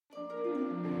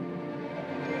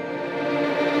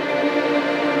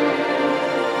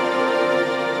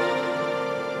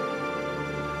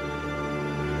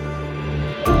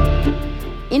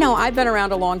know, I've been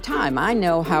around a long time. I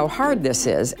know how hard this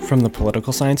is. From the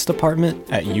political science department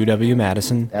at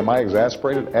UW-Madison. Am I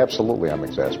exasperated? Absolutely, I'm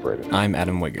exasperated. I'm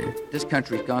Adam Wigger. This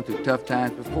country's gone through tough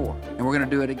times before, and we're going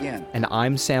to do it again. And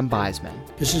I'm Sam Beisman.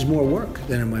 This is more work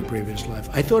than in my previous life.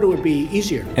 I thought it would be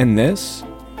easier. And this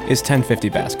is 1050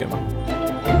 Bascom.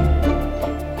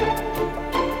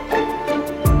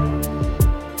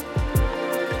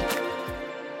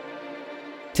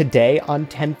 Today on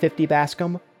 1050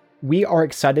 Bascom, we are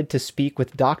excited to speak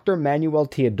with Dr. Manuel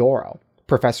Teodoro,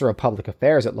 Professor of Public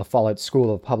Affairs at La Follette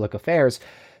School of Public Affairs,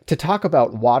 to talk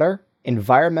about water,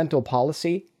 environmental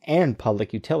policy, and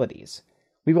public utilities.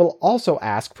 We will also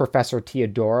ask Professor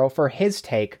Teodoro for his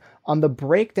take on the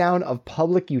breakdown of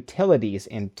public utilities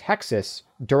in Texas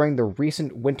during the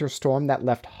recent winter storm that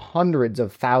left hundreds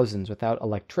of thousands without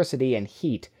electricity and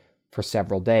heat for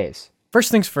several days. First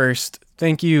things first,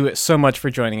 thank you so much for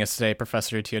joining us today,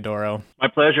 Professor Teodoro. My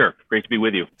pleasure. Great to be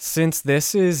with you. Since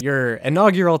this is your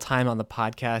inaugural time on the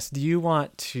podcast, do you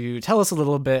want to tell us a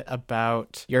little bit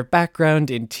about your background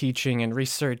in teaching and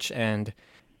research and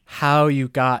how you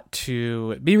got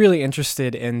to be really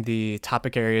interested in the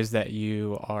topic areas that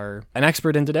you are an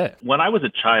expert in today? When I was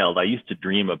a child, I used to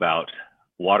dream about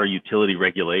water utility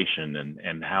regulation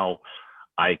and how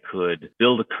I could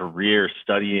build a career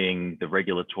studying the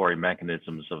regulatory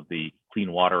mechanisms of the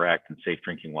Clean Water Act and Safe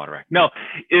Drinking Water Act. No,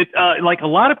 like a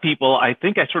lot of people, I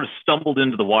think I sort of stumbled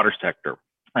into the water sector,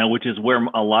 which is where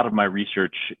a lot of my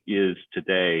research is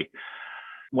today.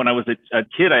 When I was a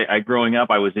kid, growing up,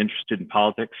 I was interested in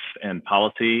politics and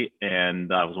policy,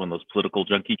 and I was one of those political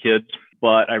junkie kids.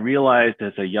 But I realized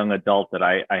as a young adult that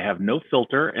I have no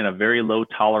filter and a very low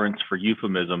tolerance for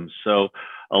euphemisms. So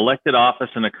elected office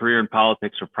and a career in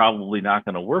politics are probably not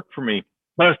going to work for me.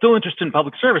 But I was still interested in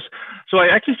public service. So I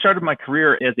actually started my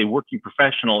career as a working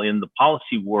professional in the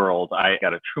policy world. I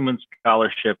got a Truman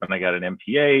Scholarship and I got an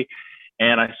MPA.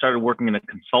 And I started working in a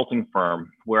consulting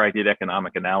firm where I did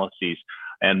economic analyses.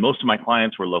 And most of my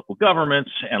clients were local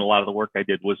governments, and a lot of the work I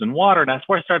did was in water. And that's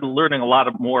where I started learning a lot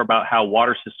more about how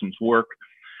water systems work,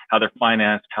 how they're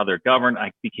financed, how they're governed.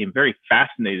 I became very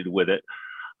fascinated with it.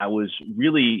 I was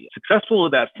really successful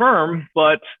at that firm,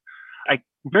 but I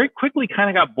very quickly kind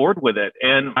of got bored with it.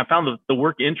 And I found the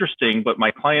work interesting, but my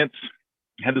clients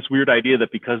had this weird idea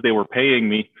that because they were paying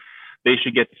me, they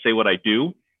should get to say what I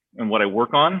do and what I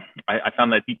work on. I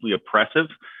found that deeply oppressive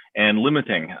and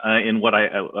limiting in what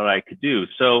I could do.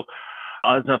 So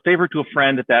as a favor to a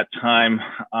friend at that time,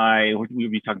 we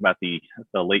would be talking about the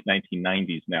late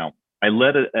 1990s now. I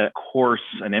led a course,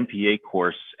 an MPA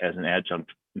course as an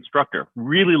adjunct instructor.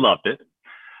 Really loved it.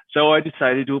 So I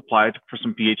decided to apply for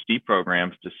some PhD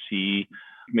programs to see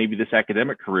maybe this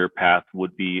academic career path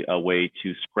would be a way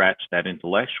to scratch that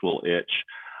intellectual itch.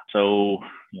 So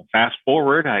fast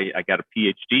forward, I got a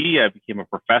PhD. I became a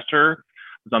professor.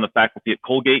 I was on the faculty at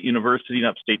Colgate University in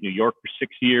upstate New York for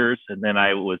 6 years. And then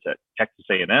I was at Texas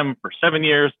A&M for 7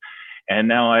 years. And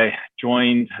now I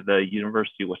joined the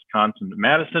University of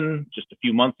Wisconsin-Madison just a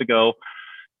few months ago.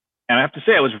 And I have to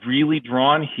say, I was really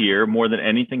drawn here more than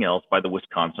anything else by the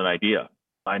Wisconsin idea.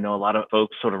 I know a lot of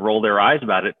folks sort of roll their eyes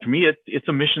about it. To me, it's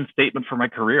a mission statement for my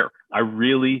career. I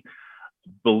really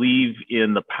believe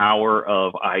in the power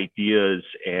of ideas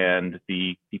and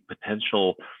the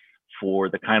potential for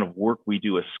the kind of work we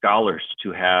do as scholars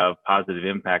to have positive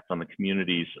impact on the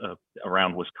communities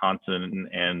around Wisconsin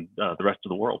and the rest of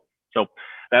the world. So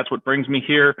that's what brings me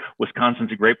here.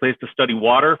 Wisconsin's a great place to study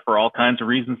water for all kinds of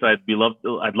reasons I'd love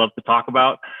to talk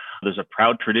about. There's a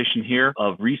proud tradition here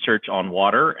of research on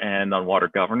water and on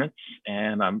water governance,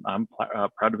 and I'm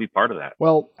proud to be part of that.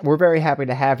 Well, we're very happy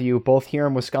to have you both here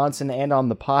in Wisconsin and on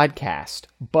the podcast.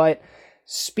 But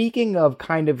speaking of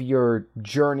kind of your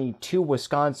journey to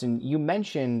Wisconsin, you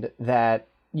mentioned that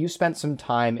you spent some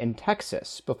time in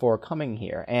Texas before coming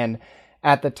here. And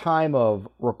at the time of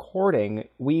recording,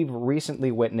 we've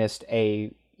recently witnessed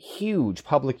a huge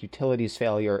public utilities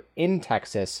failure in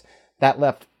Texas that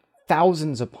left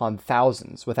thousands upon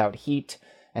thousands without heat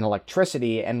and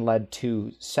electricity and led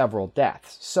to several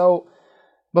deaths. So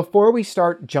before we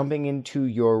start jumping into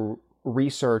your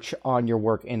research on your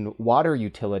work in water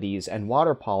utilities and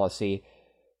water policy,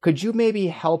 could you maybe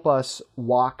help us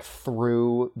walk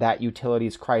through that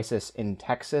utilities crisis in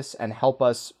Texas and help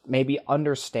us maybe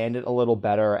understand it a little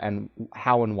better and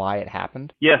how and why it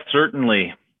happened? Yes,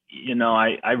 certainly.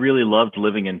 I really loved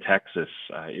living in Texas.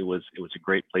 It was a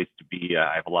great place to be.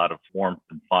 I have a lot of warmth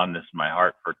and fondness in my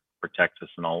heart for Texas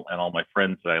and all my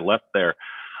friends that I left there.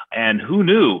 And who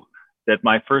knew that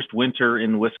my first winter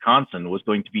in Wisconsin was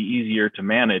going to be easier to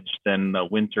manage than a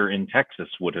winter in Texas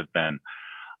would have been.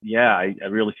 I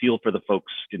really feel for the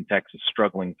folks in Texas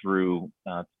struggling through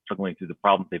the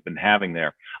problems they've been having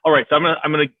there. All right, so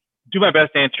I'm gonna do my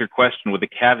best to answer your question with a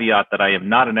caveat that I am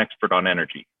not an expert on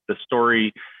energy. The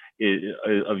story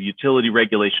of utility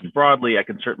regulation broadly, I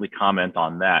can certainly comment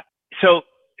on that. So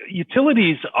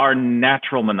utilities are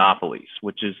natural monopolies,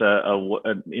 which is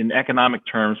in economic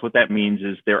terms, what that means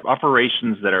is they're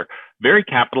operations that are very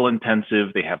capital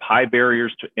intensive. They have high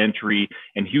barriers to entry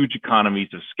and huge economies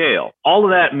of scale. All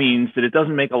of that means that it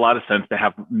doesn't make a lot of sense to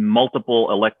have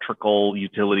multiple electrical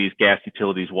utilities, gas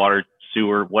utilities, water,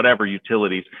 sewer, whatever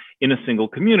utilities in a single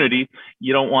community.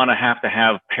 You don't want to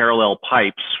have parallel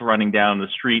pipes running down the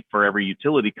street for every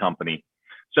utility company.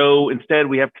 So instead,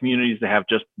 we have communities that have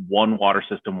just one water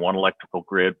system, one electrical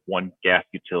grid, one gas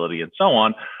utility, and so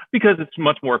on, because it's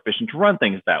much more efficient to run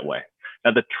things that way.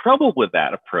 Now, the trouble with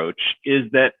that approach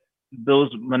is that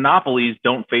those monopolies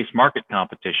don't face market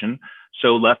competition.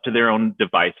 So left to their own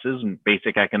devices, and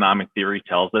basic economic theory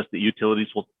tells us that utilities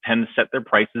will tend to set their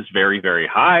prices very, very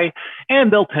high, and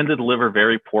they'll tend to deliver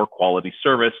very poor quality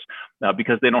service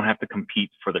because they don't have to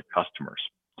compete for their customers.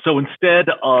 So instead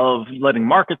of letting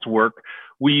markets work,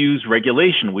 we use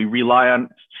regulation. We rely on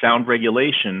sound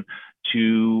regulation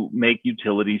to make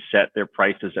utilities set their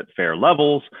prices at fair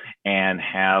levels and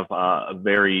have a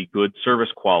very good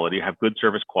service quality,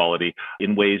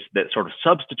 in ways that sort of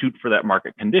substitute for that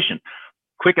market condition.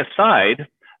 Quick aside,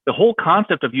 the whole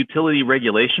concept of utility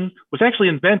regulation was actually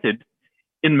invented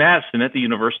in Madison at the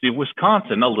University of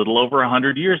Wisconsin a little over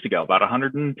 100 years ago, about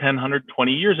 110,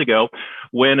 120 years ago,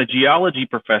 when a geology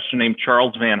professor named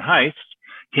Charles Van Heist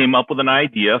came up with an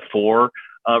idea for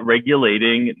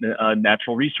regulating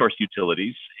natural resource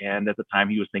utilities. And at the time,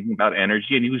 he was thinking about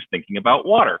energy and he was thinking about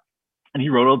water. And he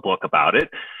wrote a book about it.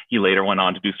 He later went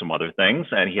on to do some other things.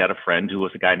 And he had a friend who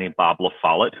was a guy named Bob La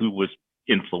Follette, who was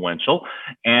influential.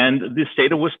 And the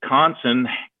state of Wisconsin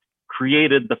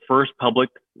created the first public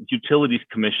utilities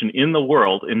commission in the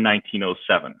world in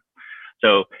 1907.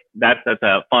 So that's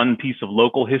a fun piece of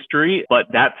local history, but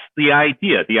that's the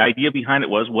idea. The idea behind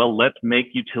it was, well, let's make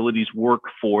utilities work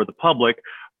for the public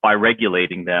by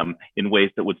regulating them in ways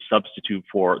that would substitute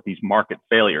for these market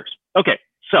failures. Okay,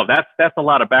 so that's a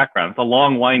lot of background. It's a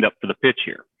long windup for the pitch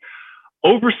here.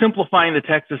 Oversimplifying the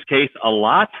Texas case a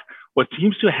lot, what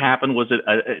seems to happen was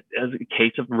a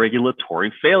case of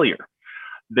regulatory failure.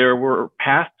 There were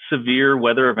past severe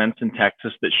weather events in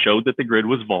Texas that showed that the grid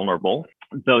was vulnerable.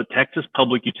 The Texas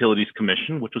Public Utilities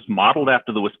Commission, which was modeled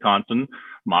after the Wisconsin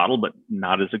model, but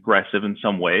not as aggressive in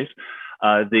some ways,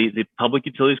 the Public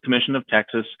Utilities Commission of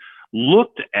Texas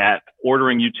looked at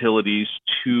ordering utilities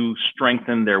to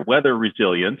strengthen their weather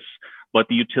resilience, but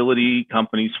the utility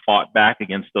companies fought back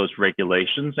against those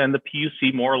regulations, and the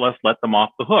PUC more or less let them off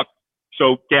the hook.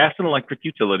 So gas and electric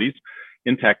utilities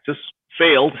in Texas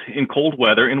failed in cold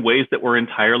weather in ways that were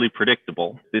entirely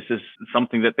predictable. This is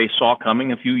something that they saw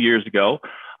coming a few years ago.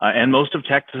 And most of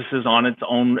Texas is on its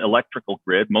own electrical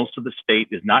grid. Most of the state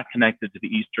is not connected to the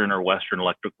eastern or western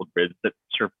electrical grids that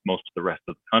serve most of the rest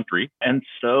of the country. And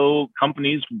so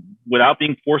companies, without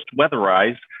being forced to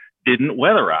weatherize, didn't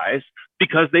weatherize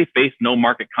because they faced no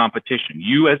market competition.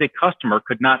 You as a customer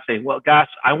could not say, well, gosh,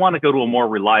 I want to go to a more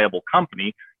reliable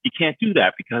company. You can't do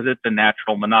that because it's a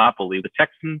natural monopoly. The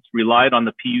Texans relied on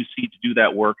the PUC to do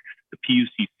that work. The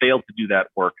PUC failed to do that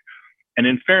work. And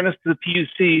in fairness to the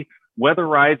PUC,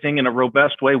 weatherizing in a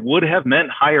robust way would have meant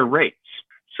higher rates.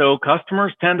 So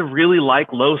customers tend to really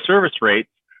like low service rates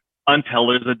until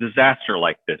there's a disaster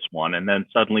like this one. And then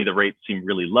suddenly the rates seem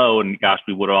really low. And gosh,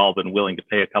 we would have all been willing to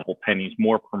pay a couple pennies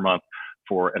more per month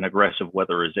for an aggressive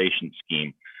weatherization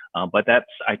scheme. But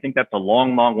I think that's a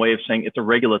long, long way of saying it's a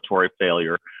regulatory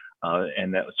failure.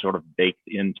 And that was sort of baked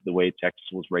into the way Texas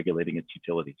was regulating its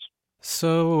utilities.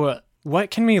 So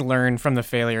what can we learn from the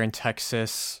failure in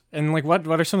Texas? And what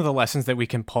are some of the lessons that we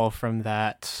can pull from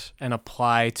that and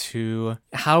apply to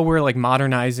how we're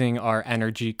modernizing our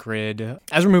energy grid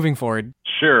as we're moving forward?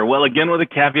 Sure. Well, again, with a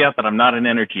caveat that I'm not an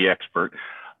energy expert,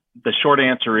 the short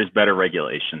answer is better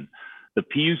regulation. The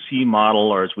PUC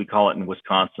model, or as we call it in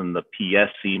Wisconsin, the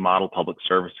PSC model, Public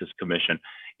Services Commission,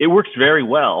 it works very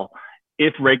well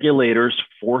if regulators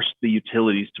force the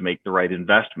utilities to make the right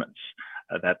investments.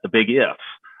 That's the big if.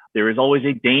 There is always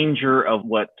a danger of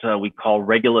what we call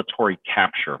regulatory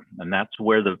capture, and that's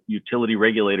where the utility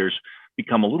regulators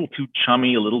become a little too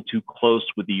chummy, a little too close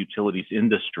with the utilities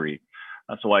industry.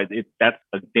 That's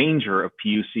a danger of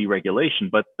PUC regulation,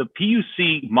 but the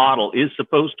PUC model is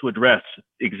supposed to address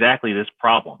exactly this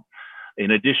problem.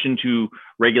 In addition to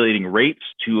regulating rates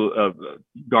to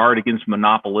guard against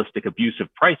monopolistic abusive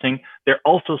pricing, they're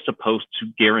also supposed to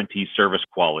guarantee service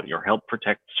quality or help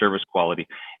protect service quality.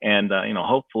 And,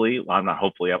 hopefully, well, I'm not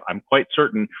hopefully, I'm quite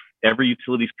certain every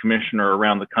utilities commissioner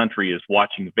around the country is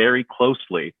watching very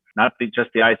closely, not just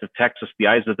the eyes of Texas, the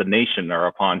eyes of the nation are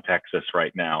upon Texas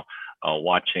right now,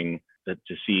 watching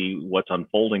to see what's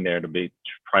unfolding there to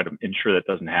try to ensure that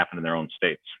doesn't happen in their own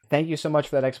states. Thank you so much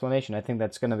for that explanation. I think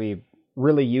that's going to be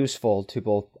really useful to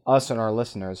both us and our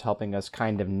listeners, helping us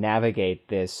kind of navigate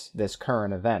this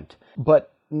current event.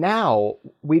 But now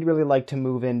we'd really like to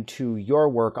move into your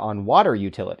work on water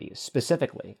utilities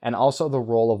specifically, and also the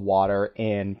role of water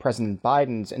in President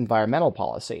Biden's environmental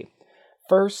policy.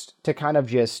 First, to kind of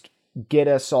just get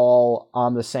us all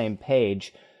on the same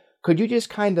page, could you just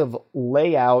kind of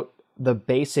lay out the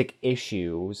basic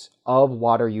issues of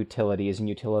water utilities and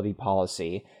utility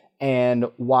policy and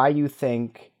why you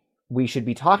think we should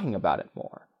be talking about it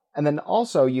more? And then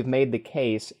also you've made the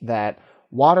case that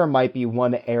water might be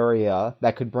one area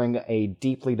that could bring a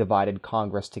deeply divided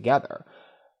Congress together.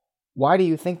 Why do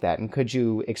you think that? And could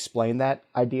you explain that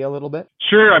idea a little bit?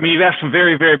 Sure. I mean, you've asked some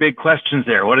very, very big questions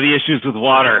there. What are the issues with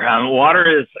water?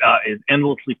 Water is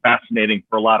endlessly fascinating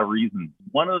for a lot of reasons.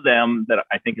 One of them that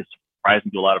I think is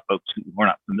surprising to a lot of folks who are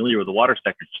not familiar with the water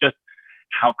sector is just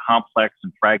how complex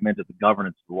and fragmented the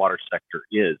governance of the water sector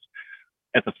is.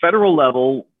 At the federal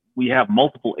level, we have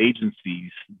multiple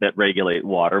agencies that regulate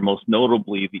water, most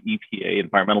notably the EPA,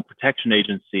 Environmental Protection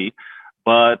Agency,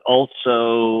 but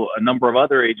also a number of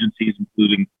other agencies,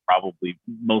 including probably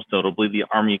most notably the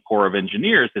Army Corps of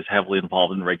Engineers is heavily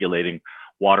involved in regulating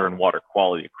water and water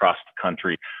quality across the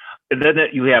country. And then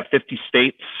you have 50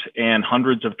 states and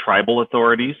hundreds of tribal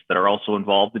authorities that are also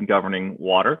involved in governing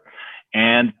water.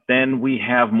 And then we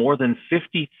have more than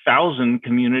 50,000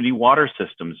 community water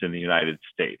systems in the United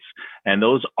States. And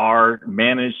those are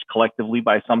managed collectively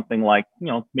by something like,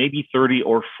 maybe 30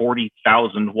 or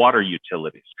 40,000 water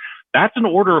utilities. That's an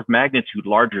order of magnitude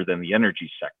larger than the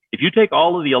energy sector. If you take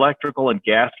all of the electrical and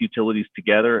gas utilities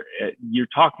together, you're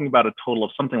talking about a total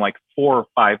of something like 4,000 or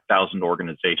 5,000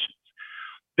 organizations.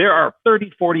 There are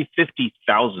 30, 40,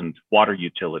 50,000 water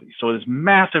utilities. So there's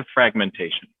massive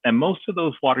fragmentation. And most of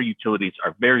those water utilities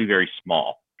are very, very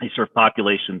small. They serve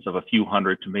populations of a few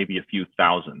hundred to maybe a few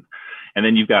thousand. And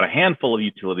then you've got a handful of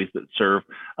utilities that serve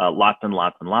lots and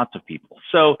lots and lots of people.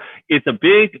 So it's a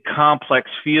big, complex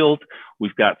field.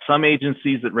 We've got some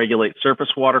agencies that regulate surface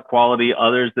water quality,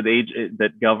 others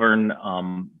that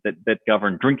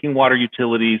govern drinking water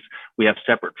utilities. We have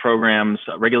separate programs,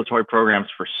 regulatory programs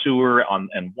for sewer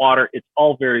and water. It's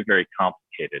all very, very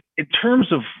complicated. In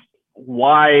terms of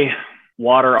why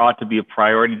water ought to be a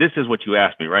priority, this is what you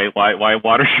asked me, right? Why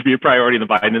water should be a priority in the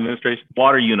Biden administration?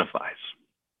 Water unifies.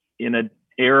 In an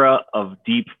era of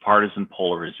deep partisan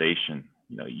polarization,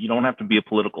 you don't have to be a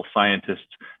political scientist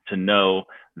to know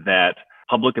that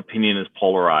public opinion is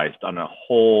polarized on a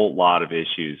whole lot of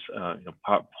issues,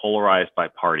 polarized by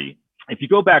party. If you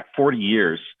go back 40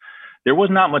 years, there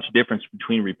was not much difference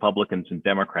between Republicans and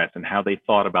Democrats in how they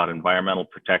thought about environmental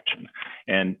protection.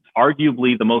 And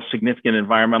arguably the most significant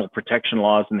environmental protection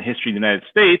laws in the history of the United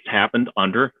States happened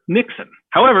under Nixon.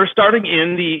 However, starting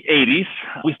in the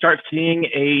 80s, we start seeing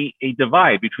a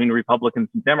divide between Republicans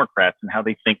and Democrats and how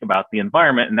they think about the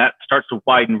environment. And that starts to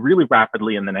widen really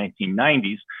rapidly in the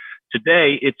 1990s.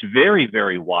 Today, it's very,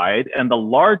 very wide, and the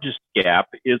largest gap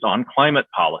is on climate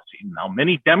policy. Now,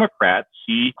 many Democrats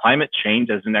see climate change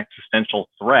as an existential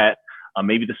threat,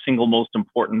 maybe the single most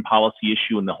important policy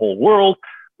issue in the whole world.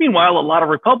 Meanwhile, a lot of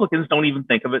Republicans don't even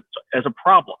think of it as a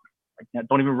problem,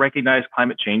 don't even recognize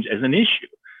climate change as an issue.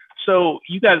 So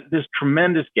you got this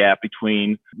tremendous gap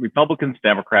between Republicans and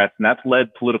Democrats, and that's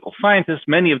led political scientists,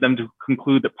 many of them, to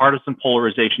conclude that partisan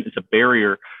polarization is a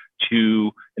barrier to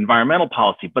environmental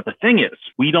policy. But the thing is,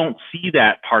 we don't see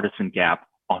that partisan gap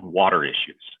on water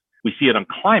issues. We see it on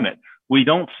climate. We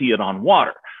don't see it on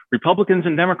water. Republicans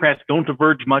and Democrats don't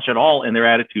diverge much at all in their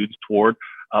attitudes toward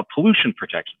pollution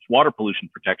protections, water pollution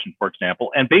protection, for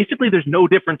example. And basically, there's no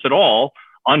difference at all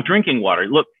on drinking water.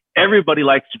 Look, everybody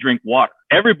likes to drink water.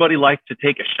 Everybody likes to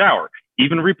take a shower.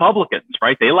 Even Republicans,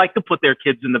 right? They like to put their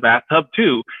kids in the bathtub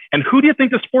too. And who do you think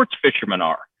the sports fishermen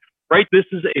are? Right? This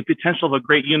is a potential of a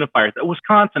great unifier.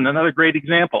 Wisconsin, another great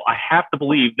example. I have to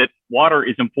believe that water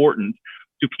is important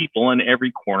to people in every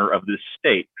corner of this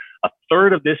state. A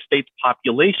third of this state's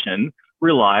population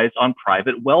relies on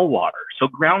private well water. So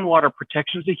groundwater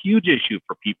protection is a huge issue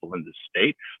for people in this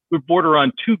state. We border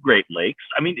on 2 Great Lakes.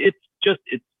 I mean, it's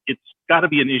got to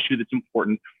be an issue that's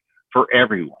important for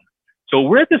everyone. So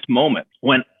we're at this moment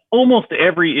when almost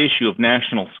every issue of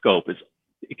national scope is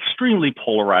extremely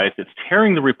polarized. It's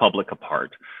tearing the republic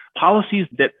apart. Policies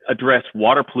that address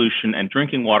water pollution and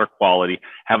drinking water quality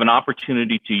have an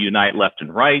opportunity to unite left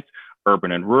and right,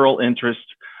 urban and rural interests.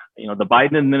 The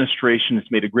Biden administration has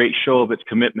made a great show of its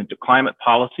commitment to climate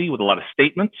policy with a lot of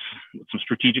statements, with some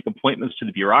strategic appointments to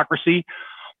the bureaucracy.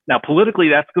 Now, politically,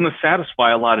 that's going to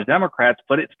satisfy a lot of Democrats,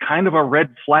 but it's kind of a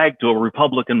red flag to a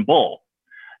Republican bull.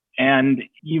 And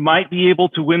you might be able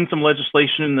to win some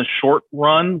legislation in the short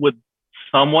run with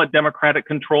somewhat Democratic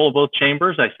control of both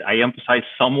chambers. I emphasize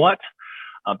somewhat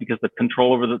because the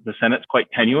control over the Senate is quite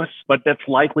tenuous, but that's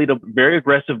likely to, very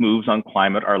aggressive moves on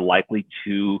climate are likely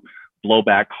to blow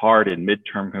back hard in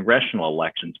midterm congressional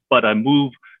elections. But a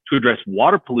move to address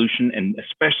water pollution and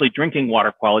especially drinking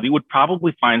water quality would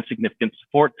probably find significant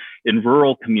support in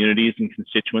rural communities and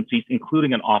constituencies,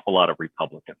 including an awful lot of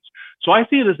Republicans. So I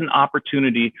see it as an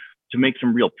opportunity to make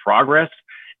some real progress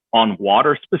on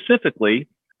water specifically,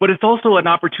 but it's also an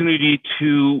opportunity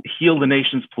to heal the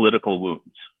nation's political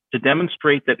wounds, to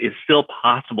demonstrate that it's still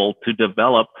possible to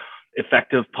develop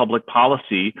effective public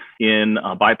policy in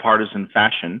a bipartisan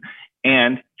fashion.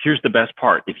 And here's the best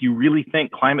part. If you really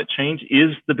think climate change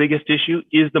is the biggest issue,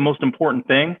 is the most important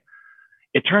thing,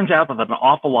 it turns out that an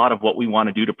awful lot of what we want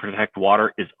to do to protect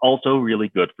water is also really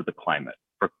good for the climate,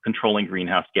 for controlling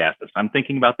greenhouse gases. I'm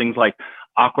thinking about things like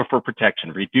aquifer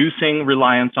protection, reducing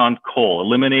reliance on coal,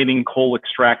 eliminating coal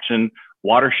extraction,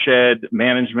 watershed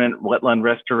management, wetland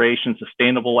restoration,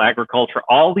 sustainable agriculture.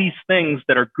 All these things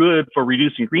that are good for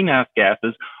reducing greenhouse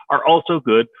gases are also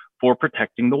good for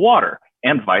protecting the water,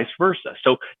 and vice versa.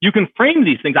 So you can frame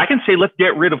these things. I can say, let's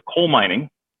get rid of coal mining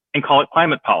and call it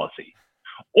climate policy.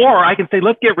 Or I can say,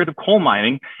 let's get rid of coal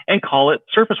mining and call it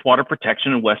surface water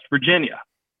protection in West Virginia.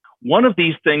 One of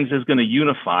these things is going to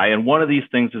unify and one of these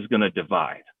things is going to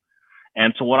divide.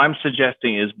 And so what I'm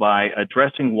suggesting is by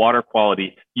addressing water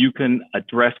quality, you can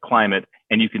address climate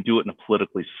and you can do it in a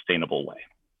politically sustainable way.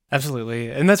 Absolutely.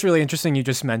 And that's really interesting you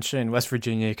just mentioned West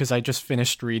Virginia, because I just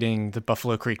finished reading the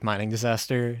Buffalo Creek mining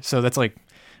disaster. So that's like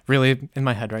really in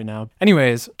my head right now.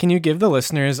 Anyways, can you give the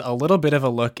listeners a little bit of a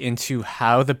look into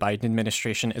how the Biden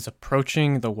administration is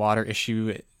approaching the water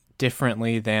issue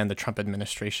differently than the Trump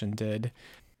administration did?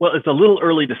 Well, it's a little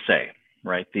early to say,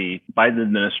 right? The Biden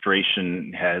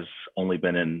administration has only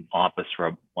been in office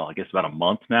for, I guess about a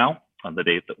month now on the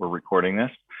date that we're recording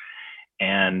this.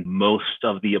 And most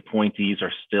of the appointees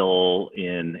are still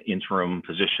in interim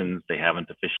positions. They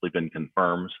haven't officially been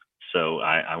confirmed. So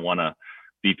I want to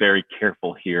be very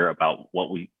careful here about what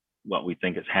we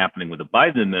think is happening with the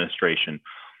Biden administration.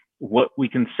 What we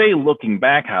can say looking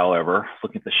back, however,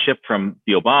 looking at the shift from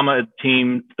the Obama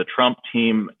team to the Trump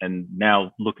team, and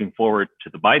now looking forward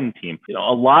to the Biden team,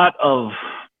 a lot of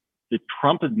the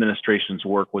Trump administration's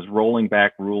work was rolling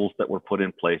back rules that were put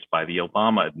in place by the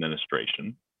Obama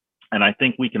administration. And I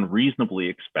think we can reasonably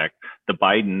expect the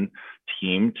Biden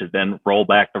team to then roll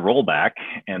back the rollback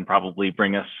and probably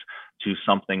bring us to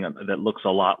something that looks a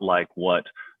lot like what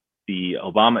the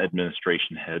Obama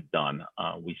administration had done.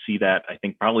 We see that, I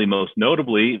think, probably most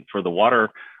notably for the water,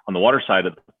 on the water side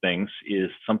of things, is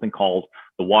something called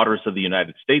the Waters of the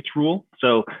United States rule.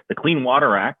 So the Clean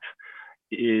Water Act,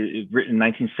 written in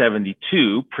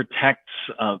 1972, protects,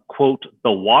 quote,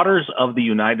 the waters of the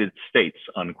United States,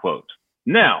 unquote.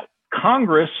 Now,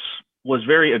 Congress was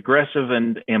very aggressive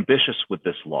and ambitious with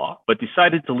this law, but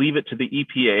decided to leave it to the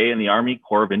EPA and the Army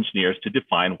Corps of Engineers to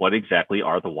define what exactly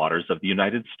are the waters of the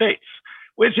United States,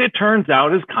 which it turns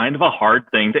out is kind of a hard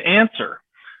thing to answer,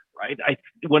 right?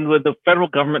 When the federal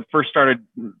government first started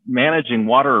managing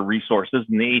water resources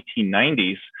in the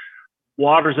 1890s,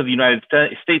 waters of the United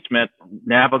States meant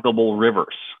navigable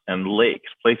rivers and lakes,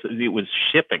 places it was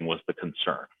shipping was the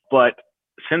concern. But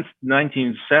since the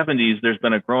 1970s, there's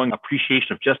been a growing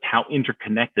appreciation of just how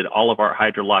interconnected all of our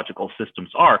hydrological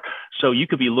systems are. So you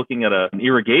could be looking at an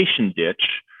irrigation ditch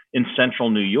in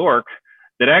central New York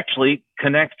that actually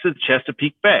connects to the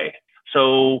Chesapeake Bay.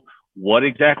 So what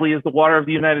exactly is the water of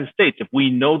the United States? If we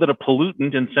know that a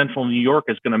pollutant in central New York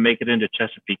is going to make it into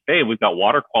Chesapeake Bay, we've got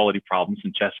water quality problems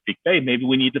in Chesapeake Bay, maybe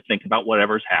we need to think about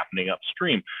whatever's happening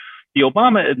upstream. The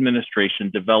Obama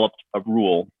administration developed a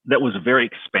rule that was very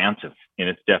expansive in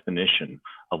its definition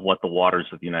of what the waters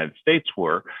of the United States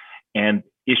were, and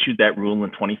issued that rule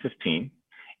in 2015.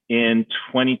 In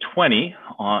 2020,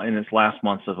 in its last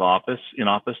months of office,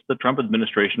 the Trump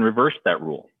administration reversed that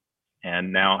rule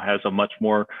and now has a much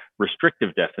more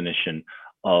restrictive definition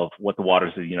of what the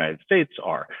waters of the United States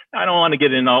are. I don't want to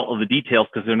get into all of the details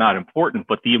because they're not important,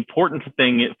 but the important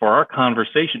thing for our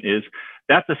conversation is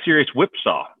that's a serious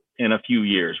whipsaw. In a few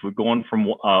years, we're going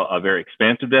from a very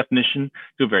expansive definition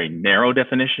to a very narrow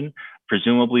definition.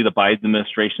 Presumably, the Biden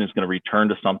administration is going to return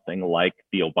to something like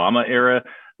the Obama era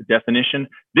definition.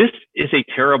 This is a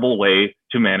terrible way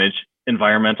to manage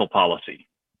environmental policy.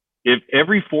 If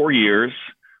every 4 years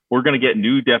we're going to get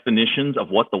new definitions of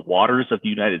what the waters of the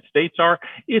United States are,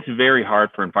 it's very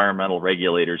hard for environmental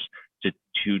regulators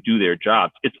to do their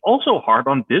jobs. It's also hard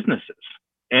on businesses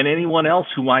and anyone else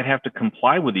who might have to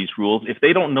comply with these rules if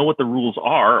they don't know what the rules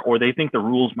are, or they think the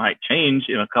rules might change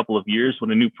in a couple of years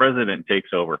when a new president takes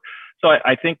over. So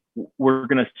I think we're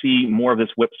going to see more of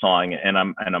this whipsawing, and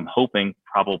I'm hoping,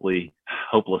 probably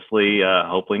hopelessly,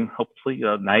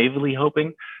 naively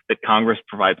hoping that Congress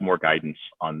provides more guidance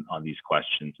on these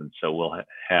questions, and so we'll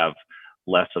have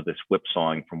less of this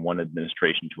whipsawing from one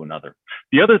administration to another.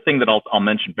 The other thing that I'll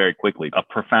mention very quickly, a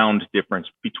profound difference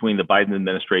between the Biden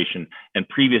administration and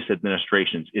previous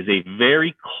administrations, is a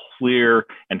very clear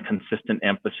and consistent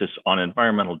emphasis on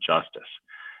environmental justice.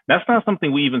 That's not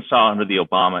something we even saw under the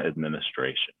Obama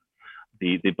administration.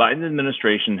 The Biden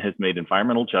administration has made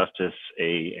environmental justice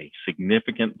a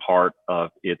significant part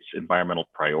of its environmental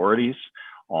priorities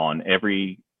on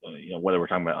every, whether we're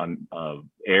talking about on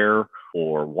air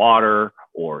or water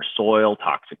or soil,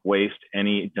 toxic waste,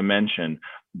 any dimension.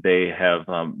 They have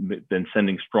been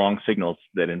sending strong signals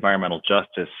that environmental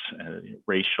justice,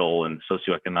 racial and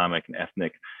socioeconomic and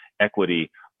ethnic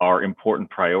equity are important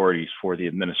priorities for the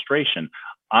administration.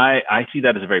 I see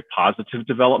that as a very positive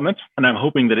development, and I'm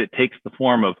hoping that it takes the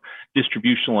form of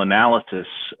distributional analysis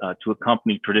to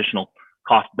accompany traditional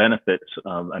cost-benefit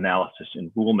analysis in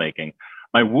rulemaking.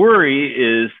 My worry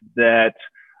is that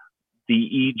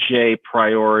the EJ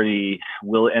priority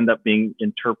will end up being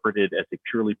interpreted as a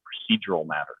purely procedural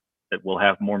matter, that we'll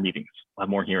have more meetings, we'll have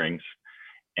more hearings,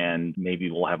 and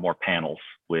maybe we'll have more panels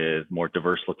with more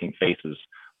diverse-looking faces,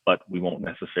 but we won't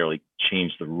necessarily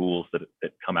change the rules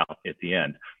that come out at the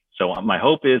end. So my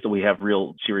hope is that we have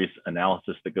real serious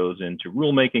analysis that goes into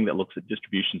rulemaking that looks at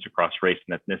distributions across race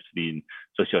and ethnicity and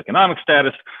socioeconomic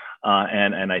status.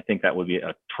 And I think that would be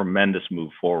a tremendous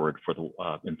move forward for the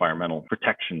environmental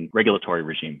protection regulatory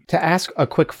regime. To ask a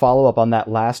quick follow-up on that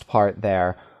last part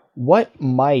there, what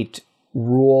might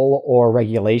rule or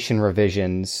regulation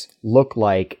revisions look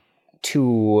like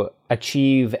to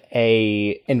achieve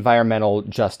a environmental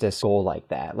justice goal like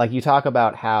that? Like, you talk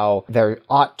about how there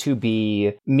ought to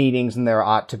be meetings and there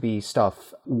ought to be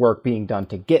work being done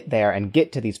to get there and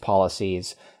get to these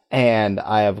policies. And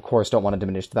I, of course, don't want to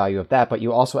diminish the value of that, but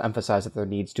you also emphasize that there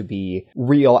needs to be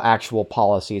real, actual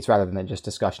policies rather than just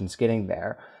discussions getting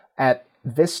there. At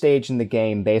this stage in the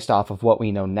game, based off of what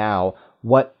we know now,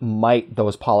 what might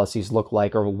those policies look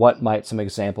like, or what might some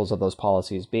examples of those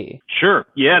policies be? Sure.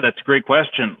 Yeah, that's a great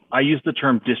question. I use the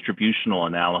term distributional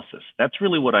analysis. That's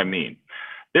really what I mean.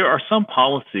 There are some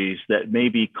policies that may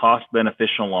be cost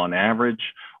beneficial on average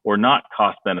or not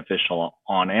cost beneficial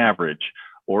on average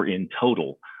or in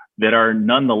total, that are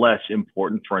nonetheless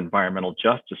important for environmental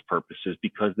justice purposes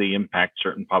because they impact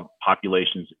certain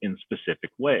populations in specific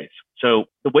ways. So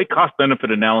the way cost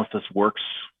benefit analysis works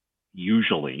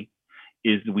usually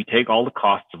is we take all the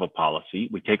costs of a policy,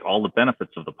 we take all the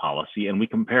benefits of the policy, and we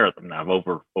compare them. Now,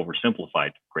 I've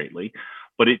oversimplified greatly,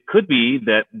 but it could be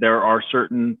that there are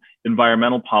certain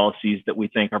environmental policies that we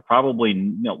think are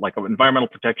probably, like environmental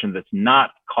protection that's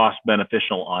not cost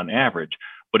beneficial on average,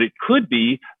 but it could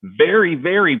be very,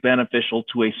 very beneficial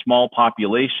to a small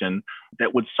population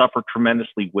that would suffer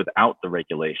tremendously without the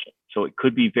regulation. So it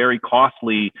could be very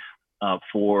costly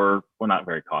not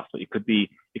very costly. It could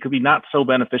be not so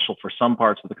beneficial for some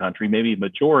parts of the country, maybe a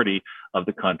majority of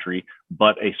the country,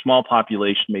 but a small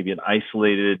population, maybe an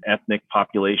isolated ethnic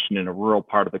population in a rural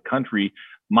part of the country,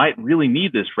 might really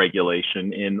need this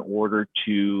regulation in order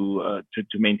to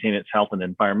maintain its health and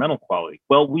environmental quality.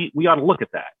 Well, we ought to look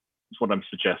at that. Is what I'm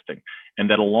suggesting. And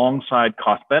that alongside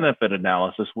cost benefit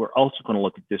analysis, we're also going to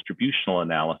look at distributional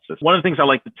analysis. One of the things I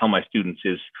like to tell my students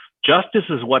is justice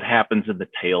is what happens in the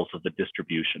tails of the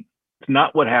distribution. It's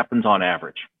not what happens on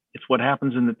average. It's what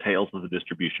happens in the tails of the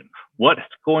distribution. What's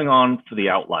going on for the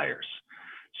outliers?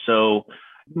 So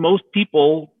most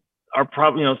people are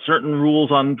probably, certain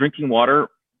rules on drinking water,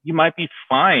 you might be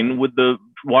fine with the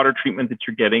water treatment that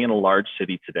you're getting in a large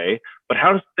city today, but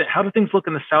how do things look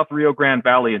in the South Rio Grande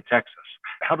Valley in Texas?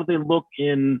 How do they look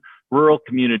in rural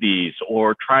communities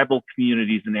or tribal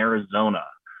communities in Arizona,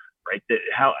 right?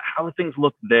 How do things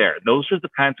look there? Those are the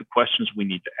kinds of questions we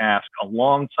need to ask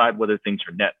alongside whether things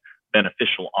are net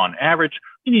beneficial on average.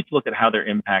 We need to look at how they're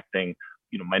impacting,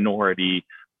 minority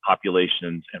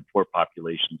populations and poor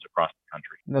populations across the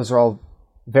country. Those are all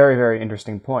Very, very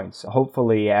interesting points.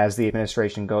 Hopefully, as the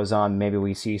administration goes on, maybe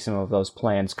we see some of those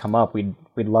plans come up. We'd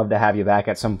love to have you back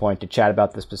at some point to chat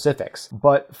about the specifics.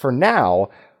 But for now,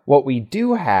 what we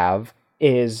do have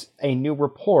is a new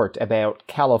report about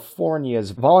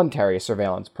California's voluntary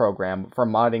surveillance program for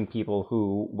monitoring people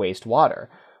who waste water,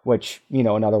 which, in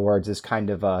other words, is kind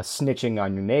of snitching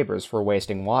on your neighbors for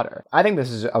wasting water. I think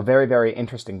this is a very, very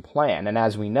interesting plan, and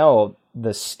as we know,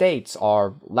 the states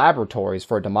are laboratories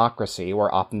for democracy,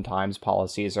 where oftentimes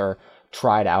policies are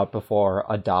tried out before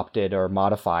adopted or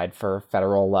modified for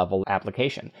federal level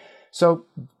application. So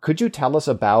could you tell us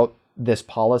about this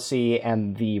policy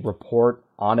and the report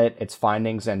on it, its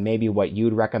findings, and maybe what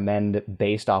you'd recommend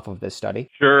based off of this study?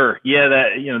 Sure. Yeah,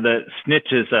 the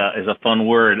snitch is a fun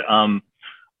word.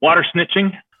 Water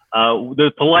snitching.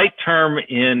 The polite term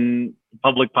in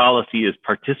public policy is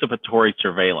participatory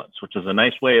surveillance, which is a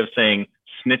nice way of saying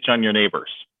snitch on your neighbors.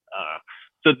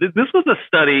 So this was a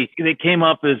study that came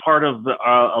up as part of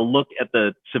a look at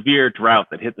the severe drought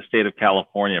that hit the state of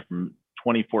California from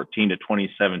 2014 to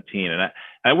 2017. And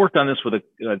I worked on this with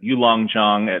Yulong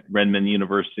Zhang at Renmin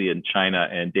University in China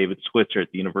and David Switzer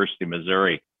at the University of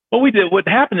Missouri. What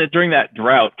happened during that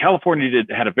drought, California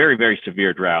had a very, very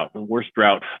severe drought, the worst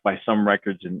drought by some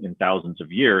records in thousands of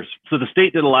years. So the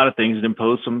state did a lot of things. It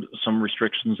imposed some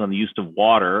restrictions on the use of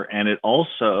water, and it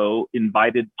also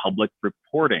invited public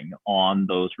reporting on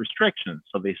those restrictions.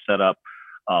 So they set up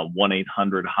 1-800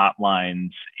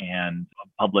 hotlines and a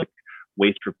public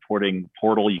waste reporting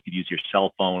portal. You could use your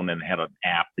cell phone and had an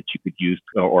app that you could use,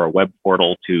 or a web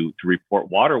portal to report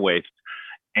water waste.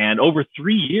 And over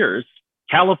 3 years,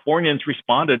 Californians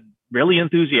responded really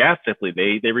enthusiastically.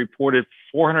 They reported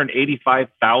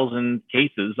 485,000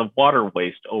 cases of water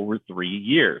waste over 3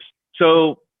 years.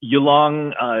 So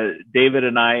Yulong, David,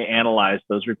 and I analyzed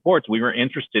those reports. We were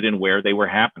interested in where they were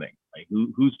happening. Like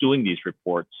who's doing these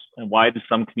reports, and why do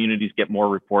some communities get more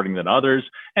reporting than others?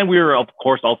 And we were, of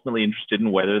course, ultimately interested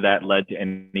in whether that led to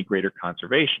any greater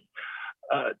conservation.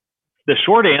 The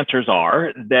short answers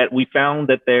are that we found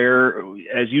that there,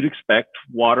 as you'd expect,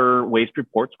 water waste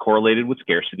reports correlated with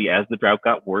scarcity. As the drought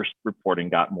got worse, reporting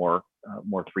got more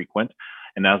frequent.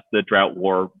 And as the drought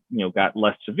got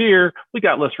less severe, we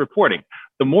got less reporting.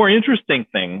 The more interesting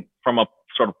thing from a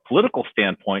sort of political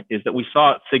standpoint is that we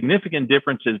saw significant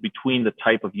differences between the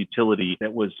type of utility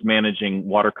that was managing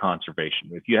water conservation.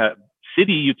 If you have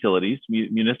city utilities,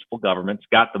 municipal governments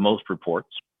got the most reports,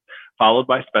 followed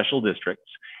by special districts,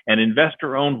 and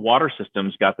investor-owned water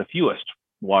systems got the fewest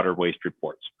water waste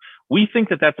reports. We think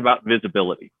that that's about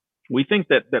visibility. We think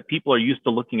that people are used to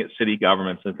looking at city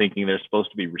governments and thinking they're supposed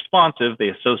to be responsive. They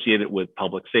associate it with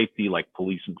public safety like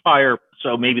police and fire.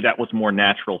 So maybe that was more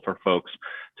natural for folks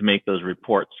to make those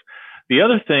reports. The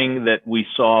other thing that we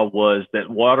saw was that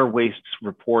water waste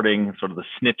reporting, sort of the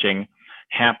snitching,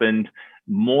 happened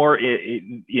more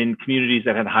in communities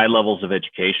that had high levels of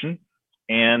education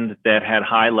and that had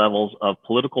high levels of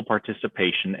political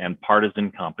participation and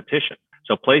partisan competition.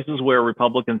 So places where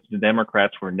Republicans and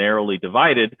Democrats were narrowly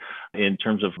divided in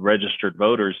terms of registered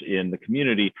voters in the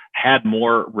community had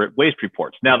more waste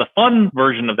reports. Now, the fun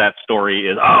version of that story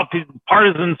is,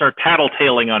 partisans are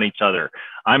tattletaling on each other.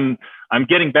 I'm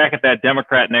getting back at that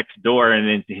Democrat next door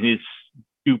and his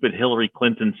stupid Hillary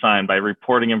Clinton sign by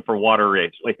reporting him for water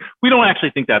rates. Like, we don't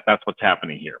actually think that that's what's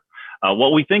happening here.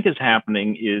 What we think is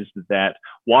happening is that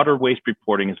water waste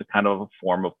reporting is a kind of a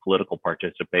form of political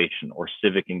participation or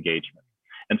civic engagement.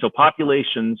 And so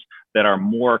populations that are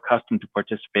more accustomed to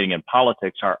participating in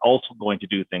politics are also going to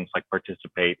do things like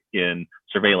participate in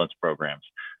surveillance programs.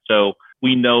 So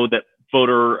we know that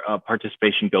voter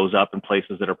participation goes up in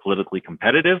places that are politically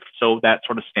competitive. So that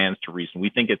sort of stands to reason.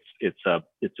 We think it's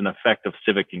an effect of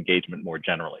civic engagement more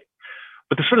generally.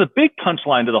 But the sort of big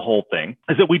punchline to the whole thing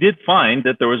is that we did find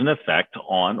that there was an effect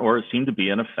on, or it seemed to be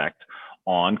an effect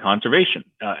on conservation.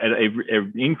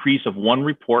 An increase of 1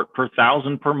 report per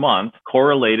 1,000 per month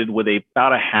correlated with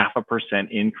about a 0.5%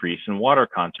 increase in water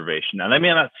conservation. Now, that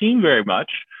may not seem very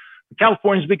much.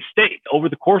 California's a big state. Over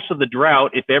the course of the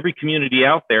drought, if every community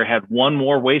out there had 1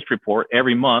 more waste report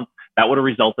every month, that would have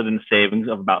resulted in savings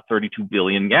of about 32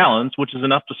 billion gallons, which is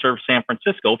enough to serve San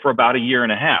Francisco for about 1.5 years.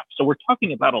 So we're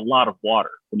talking about a lot of water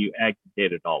when you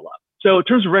aggregate it all up. So in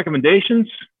terms of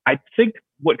recommendations, I think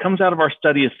what comes out of our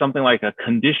study is something like a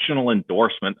conditional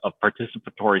endorsement of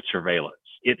participatory surveillance.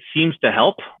 It seems to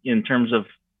help in terms of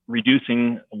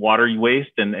reducing water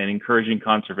waste and encouraging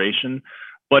conservation,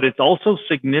 but it's also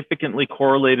significantly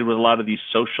correlated with a lot of these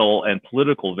social and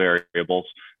political variables.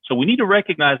 So we need to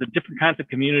recognize that different kinds of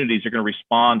communities are going to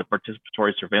respond to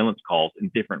participatory surveillance calls in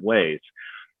different ways.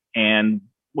 And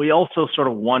we also sort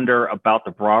of wonder about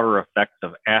the broader effects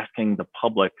of asking the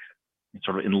public,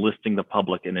 sort of enlisting the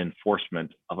public in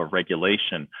enforcement of a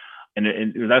regulation.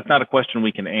 And that's not a question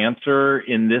we can answer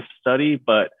in this study,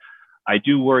 but I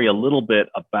do worry a little bit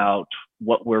about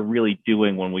what we're really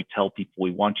doing when we tell people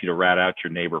we want you to rat out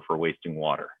your neighbor for wasting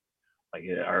water. Like,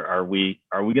 are we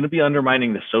going to be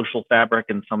undermining the social fabric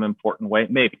in some important way?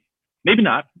 Maybe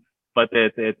not. But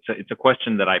it's a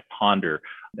question that I ponder,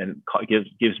 and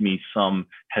gives me some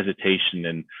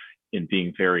hesitation in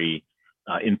being very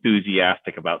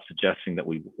enthusiastic about suggesting that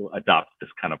we adopt this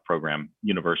kind of program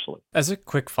universally. As a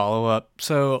quick follow-up,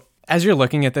 so as you're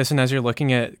looking at this and as you're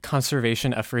looking at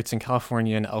conservation efforts in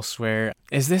California and elsewhere,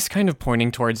 is this kind of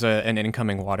pointing towards an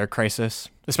incoming water crisis,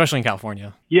 especially in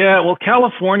California? Yeah, well,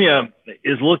 California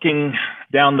is looking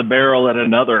down the barrel at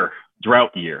another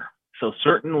drought year. So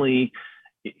certainly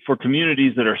for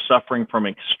communities that are suffering from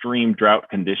extreme drought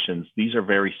conditions, these are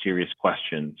very serious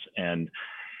questions. And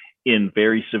in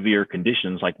very severe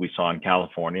conditions, like we saw in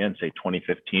California in, say,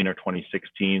 2015 or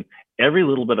 2016, every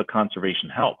little bit of conservation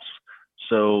helps.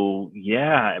 So,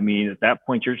 yeah, I mean, at that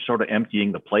point, you're sort of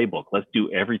emptying the playbook. Let's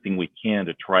do everything we can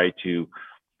to try to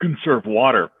conserve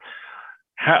water.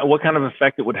 What kind of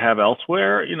effect it would have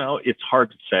elsewhere, it's hard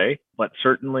to say. But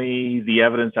certainly the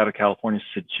evidence out of California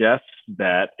suggests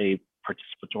that a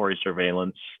participatory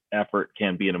surveillance effort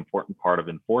can be an important part of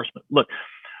enforcement. Look,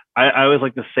 I always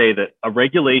like to say that a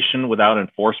regulation without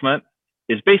enforcement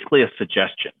is basically a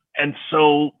suggestion. And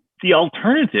so the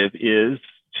alternative is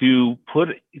to put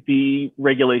the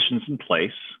regulations in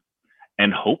place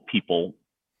and hope people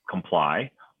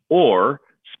comply, or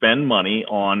spend money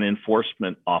on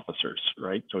enforcement officers,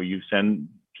 right? So you send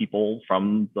people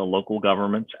from the local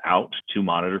governments out to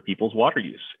monitor people's water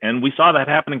use. And we saw that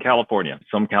happen in California.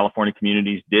 Some California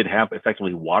communities did have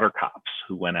effectively water cops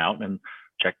who went out and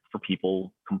checked for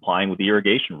people complying with the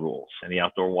irrigation rules and the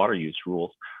outdoor water use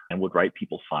rules, and would write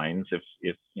people fines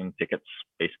if tickets,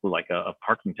 basically like a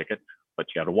parking ticket, but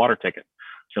you got a water ticket,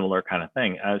 similar kind of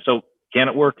thing. So can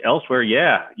it work elsewhere?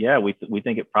 Yeah, we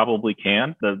think it probably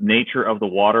can. The nature of the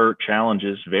water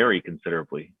challenges vary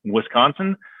considerably. In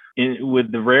Wisconsin,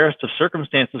 with the rarest of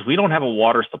circumstances, we don't have a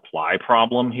water supply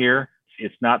problem here.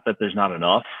 It's not that there's not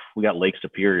enough. We got Lake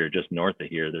Superior just north of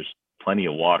here. There's plenty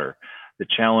of water. The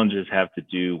challenges have to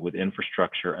do with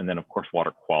infrastructure and then, of course,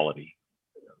 water quality,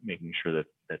 making sure that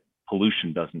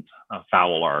pollution doesn't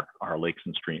foul our lakes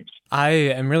and streams. I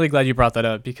am really glad you brought that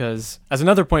up, because as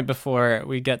another point before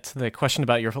we get to the question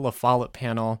about your La Follette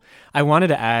panel, I wanted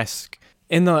to ask,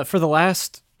 for the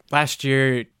last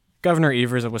year, Governor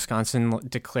Evers of Wisconsin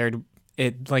declared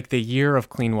it like the year of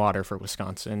clean water for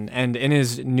Wisconsin. And in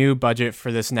his new budget for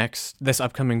this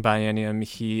upcoming biennium,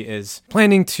 he is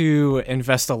planning to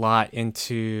invest a lot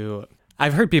into,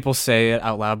 I've heard people say it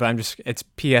out loud, but it's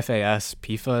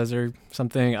PFAS or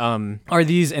something. Are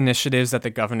these initiatives that the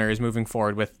governor is moving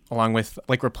forward with, along with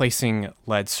like replacing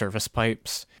lead service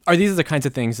pipes? Are these the kinds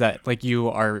of things that like you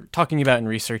are talking about and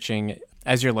researching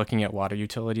as you're looking at water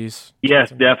utilities? Yes,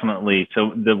 definitely.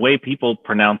 So the way people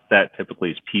pronounce that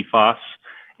typically is PFAS,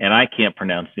 and I can't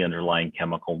pronounce the underlying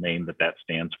chemical name that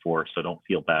stands for, so don't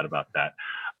feel bad about that.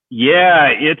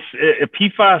 Yeah,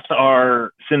 PFAS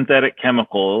are synthetic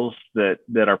chemicals that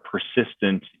are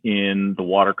persistent in the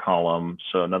water column.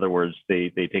 So in other words, they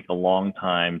take a long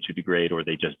time to degrade, or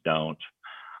they just don't.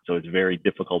 So it's very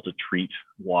difficult to treat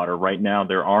water. Right now,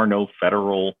 there are no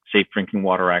federal Safe Drinking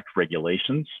Water Act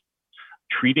regulations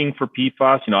treating for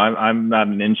PFAS. I'm not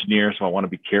an engineer, so I want to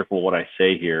be careful what I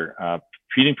say here.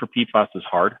 Treating for PFAS is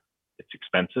hard. It's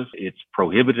expensive. It's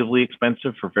prohibitively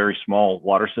expensive for very small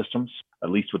water systems, at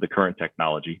least with the current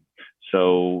technology.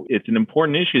 So it's an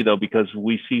important issue, though, because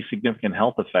we see significant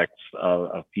health effects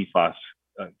of PFAS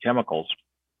chemicals.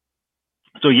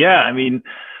 So, yeah, I mean,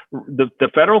 the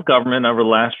federal government over the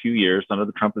last few years under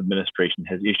the Trump administration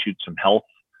has issued some health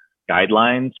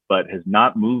guidelines, but has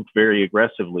not moved very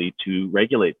aggressively to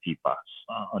regulate PFAS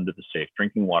under the Safe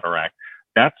Drinking Water Act.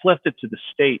 That's left it to the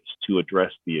states to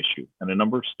address the issue. And a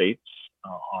number of states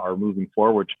are moving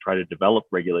forward to try to develop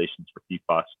regulations for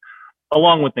PFAS,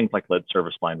 along with things like lead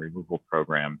service line removal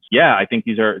programs. Yeah, I think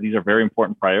these are very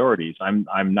important priorities. I'm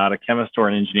not a chemist or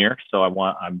an engineer, so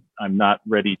I'm not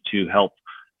ready to help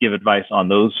give advice on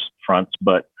those fronts,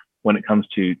 but when it comes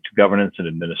to governance and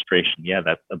administration, yeah,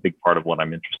 that's a big part of what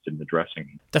I'm interested in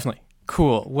addressing. Definitely.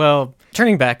 Cool. Well,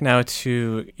 turning back now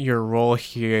to your role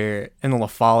here in the La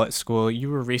Follette School, you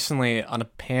were recently on a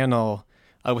panel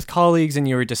with colleagues, and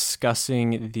you were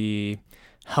discussing the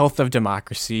health of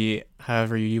democracy,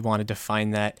 however you want to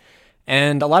define that.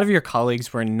 And a lot of your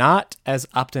colleagues were not as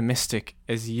optimistic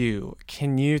as you.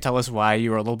 Can you tell us why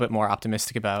you were a little bit more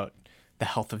optimistic about the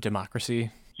health of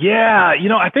democracy? Yeah,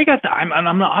 I think I'm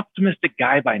an optimistic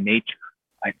guy by nature.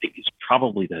 I think is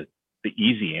probably the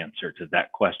easy answer to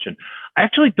that question. I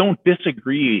actually don't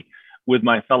disagree with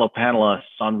my fellow panelists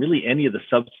on really any of the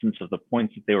substance of the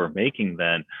points that they were making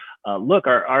then. Look,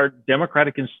 our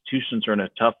democratic institutions are in a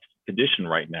tough condition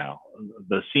right now.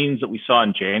 The scenes that we saw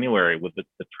in January with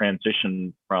the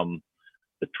transition from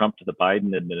the Trump to the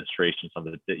Biden administrations on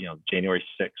the January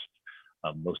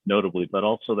 6th, most notably, but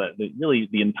also that really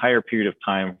the entire period of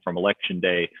time from election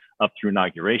day up through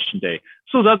inauguration day.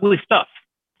 So it's ugly stuff.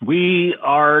 We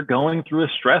are going through a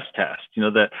stress test.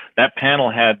 That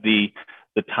panel had the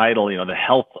title, the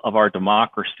health of our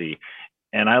democracy.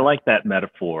 And I like that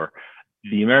metaphor.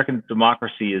 The American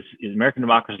democracy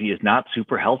is not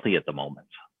super healthy at the moment.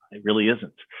 It really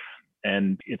isn't.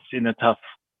 And it's in a tough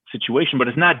situation, but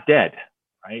it's not dead,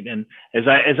 right? And as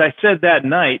I said that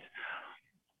night,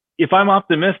 if I'm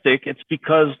optimistic, it's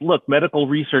because, look, medical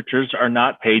researchers are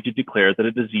not paid to declare that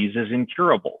a disease is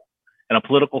incurable. And a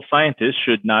political scientist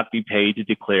should not be paid to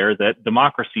declare that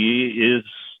democracy is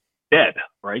dead,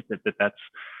 right?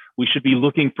 We should be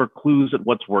looking for clues at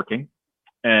what's working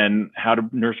and how to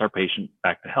nurse our patient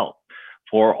back to health.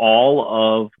 For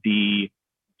all of the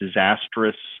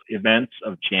disastrous events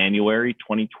of January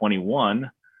 2021,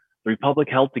 the Republic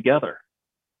held together.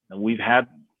 And we've had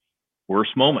worse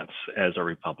moments as a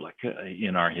republic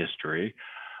in our history.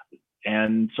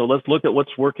 And so let's look at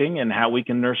what's working and how we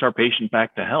can nurse our patient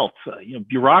back to health.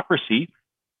 Bureaucracy,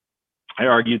 I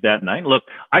argued that night. Look,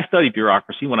 I study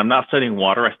bureaucracy. When I'm not studying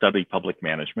water, I study public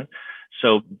management.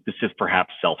 So this is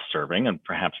perhaps self-serving and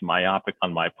perhaps myopic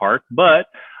on my part. But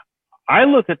I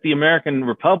look at the American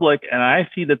Republic and I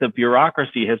see that the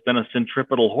bureaucracy has been a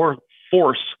centripetal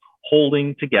force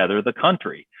holding together the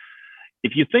country.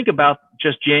 If you think about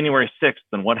just January 6th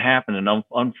and what happened and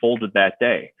unfolded that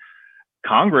day,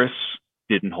 Congress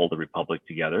didn't hold the republic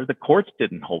together. The courts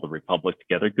didn't hold the republic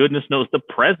together. Goodness knows the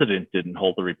president didn't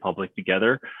hold the republic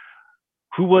together.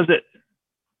 Who was it?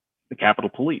 The Capitol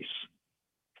Police,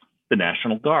 the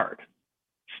National Guard,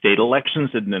 state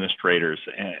elections administrators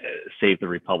saved the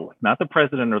republic, not the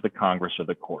president or the Congress or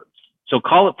the courts. So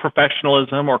call it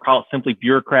professionalism or call it simply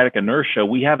bureaucratic inertia.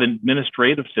 We have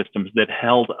administrative systems that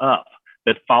held up,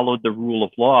 that followed the rule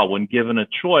of law. When given a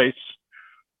choice,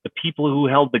 the people who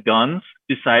held the guns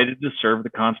decided to serve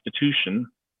the Constitution,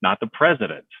 not the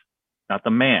president, not the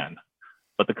man,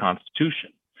 but the Constitution.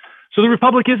 So the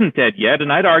Republic isn't dead yet,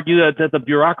 and I'd argue that the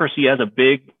bureaucracy has a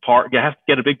big part, has to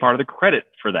get a big part of the credit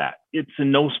for that. It's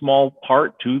in no small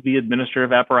part to the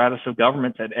administrative apparatus of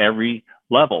government at every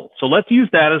level. So let's use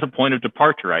that as a point of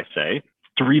departure, I say,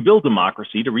 to rebuild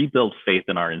democracy, to rebuild faith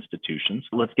in our institutions.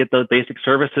 Let's get the basic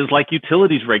services like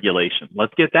utilities regulation.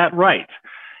 Let's get that right.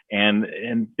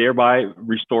 And thereby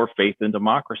restore faith in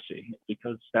democracy,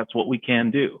 because that's what we can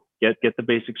do. Get the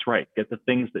basics right, get the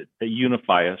things that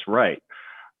unify us right,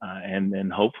 and then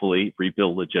hopefully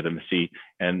rebuild legitimacy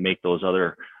and make those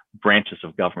other branches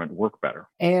of government work better.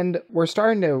 And we're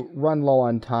starting to run low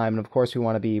on time, and of course we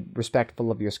want to be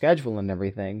respectful of your schedule and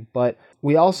everything, but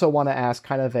we also want to ask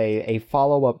kind of a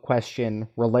follow-up question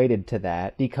related to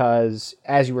that, because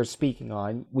as you were speaking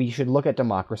on, we should look at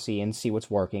democracy and see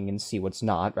what's working and see what's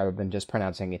not, rather than just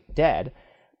pronouncing it dead.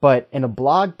 But in a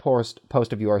blog post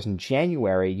of yours in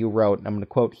January, you wrote, and I'm going to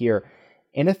quote here,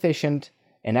 "Inefficient,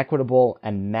 inequitable,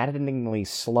 and maddeningly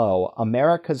slow,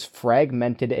 America's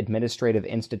fragmented administrative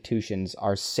institutions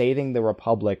are saving the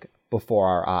republic before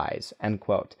our eyes," end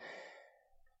quote.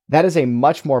 That is a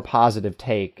much more positive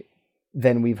take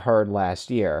than we've heard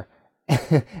last year,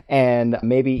 and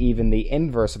maybe even the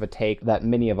inverse of a take that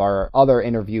many of our other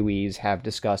interviewees have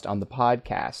discussed on the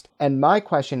podcast. And my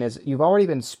question is, you've already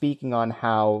been speaking on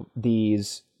how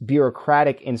these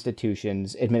bureaucratic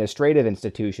institutions, administrative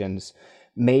institutions,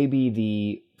 may be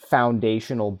the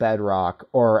foundational bedrock,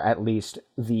 or at least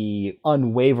the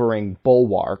unwavering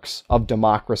bulwarks of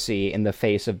democracy in the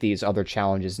face of these other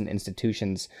challenges and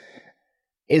institutions.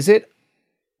 Is it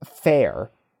fair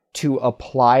to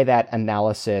apply that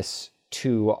analysis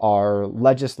to our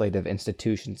legislative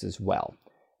institutions as well?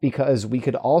 Because we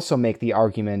could also make the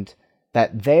argument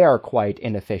that they are quite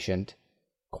inefficient,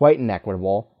 quite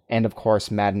inequitable, and of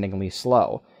course maddeningly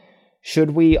slow.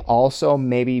 Should we also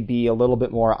maybe be a little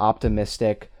bit more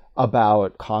optimistic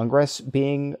about Congress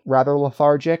being rather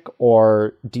lethargic,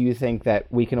 or do you think that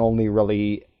we can only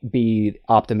really be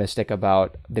optimistic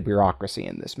about the bureaucracy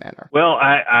in this manner? Well,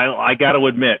 I got to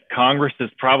admit, Congress is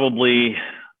probably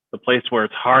the place where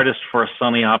it's hardest for a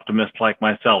sunny optimist like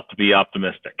myself to be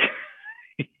optimistic.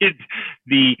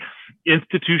 The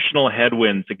institutional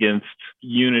headwinds against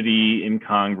unity in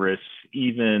Congress,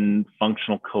 even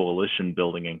functional coalition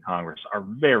building in Congress, are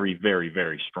very, very,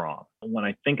 very strong. When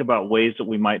I think about ways that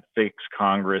we might fix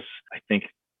Congress, I think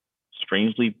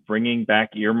strangely bringing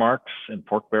back earmarks and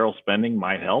pork barrel spending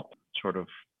might help sort of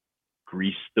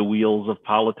grease the wheels of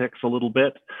politics a little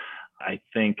bit. I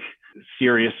think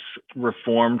serious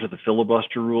reform to the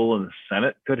filibuster rule in the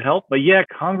Senate could help. But yeah,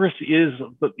 Congress is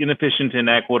inefficient,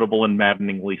 inequitable, and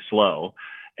maddeningly slow.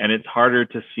 And it's harder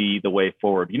to see the way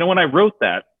forward. You know, when I wrote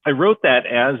that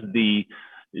as the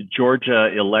Georgia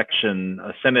election,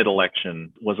 Senate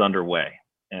election was underway.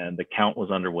 And the count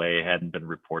was underway, it hadn't been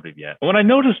reported yet. And what I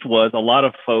noticed was a lot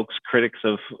of folks, critics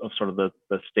of sort of the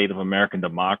state of American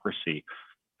democracy,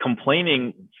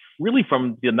 complaining really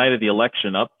from the night of the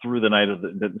election up through the night of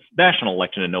the national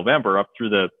election in November, up through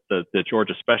the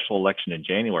Georgia special election in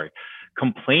January,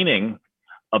 complaining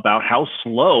about how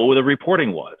slow the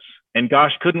reporting was. And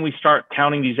gosh, couldn't we start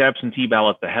counting these absentee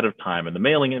ballots ahead of time and the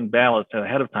mailing in ballots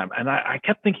ahead of time? And I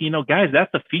kept thinking, you know, guys,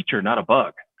 that's a feature, not a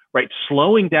bug. Right?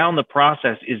 Slowing down the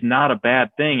process is not a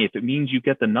bad thing if it means you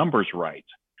get the numbers right.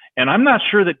 And I'm not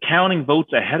sure that counting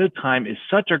votes ahead of time is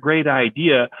such a great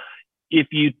idea if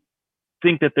you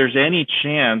think that there's any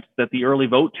chance that the early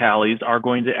vote tallies are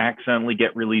going to accidentally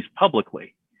get released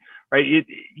publicly. Right?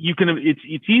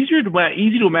 It's easy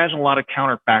to imagine a lot of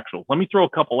counterfactuals. Let me throw a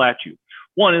couple at you.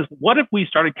 One is, what if we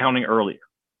started counting earlier?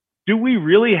 Do we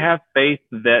really have faith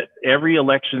that every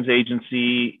elections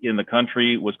agency in the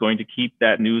country was going to keep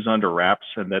that news under wraps,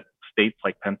 and that states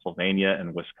like Pennsylvania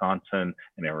and Wisconsin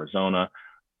and Arizona,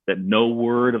 that no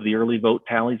word of the early vote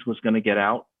tallies was going to get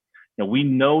out? You know, we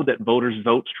know that voters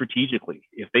vote strategically.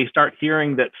 If they start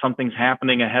hearing that something's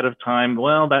happening ahead of time,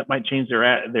 well, that might change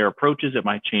their approaches. It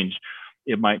might change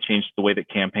the way that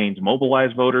campaigns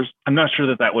mobilize voters. I'm not sure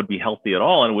that that would be healthy at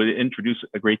all, and would introduce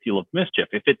a great deal of mischief.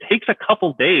 If it takes a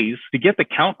couple days to get the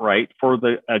count right for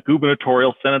the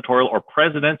gubernatorial, senatorial, or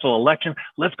presidential election,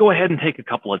 let's go ahead and take a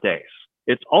couple of days.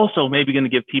 It's also maybe going to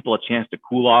give people a chance to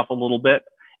cool off a little bit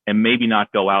and maybe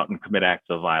not go out and commit acts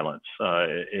of violence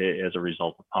as a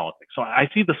result of politics. So I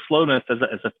see the slowness as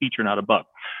a feature, not a bug.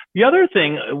 The other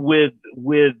thing with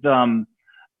the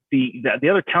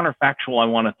other counterfactual I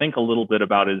want to think a little bit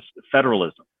about is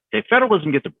federalism. Okay,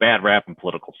 federalism gets a bad rap in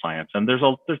political science, and there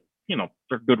are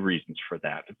good reasons for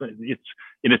that. It's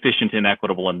inefficient,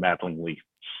 inequitable, and maddeningly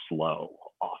slow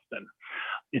often.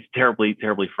 It's terribly,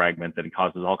 terribly fragmented and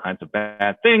causes all kinds of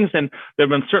bad things. And there have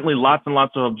been certainly lots and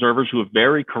lots of observers who have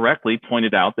very correctly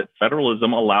pointed out that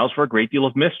federalism allows for a great deal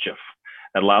of mischief.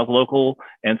 It allows local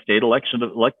and state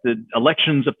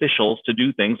elections officials to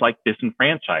do things like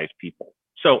disenfranchise people.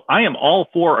 So I am all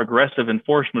for aggressive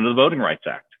enforcement of the Voting Rights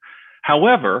Act.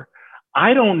 However,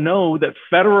 I don't know that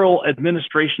federal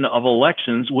administration of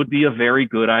elections would be a very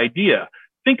good idea.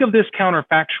 Think of this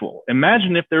counterfactual.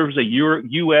 Imagine if there was a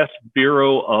U.S.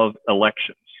 Bureau of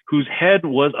Elections whose head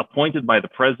was appointed by the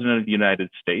President of the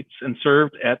United States and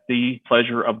served at the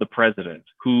pleasure of the President,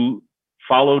 who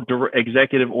followed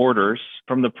executive orders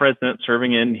from the President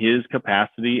serving in his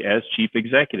capacity as chief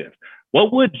executive.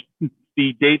 What would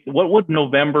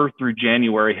November through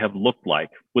January have looked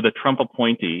like with a Trump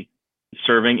appointee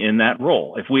serving in that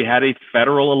role? If we had a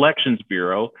federal elections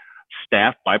bureau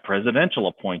staffed by presidential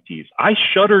appointees, I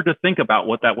shudder to think about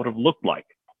what that would have looked like.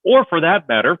 Or for that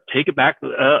matter, take it back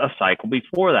a cycle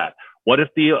before that. What if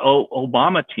the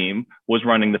Obama team was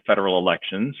running the federal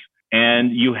elections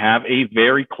and you have a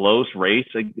very close race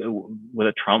with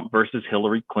a Trump versus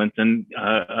Hillary Clinton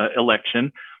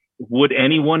election? Would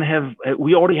anyone have,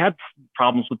 we already had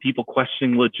problems with people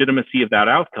questioning legitimacy of that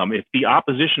outcome. If the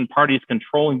opposition party is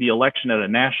controlling the election at a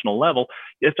national level,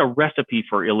 it's a recipe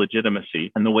for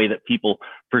illegitimacy in the way that people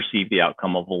perceive the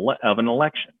outcome of an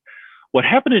election. What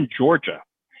happened in Georgia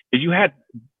is you had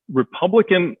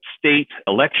Republican state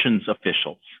elections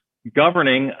officials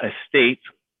governing a state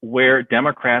where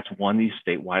Democrats won these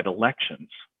statewide elections.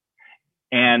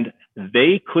 And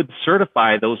they could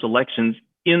certify those elections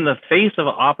in the face of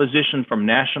opposition from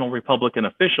national Republican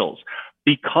officials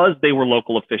because they were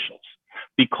local officials,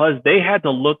 because they had to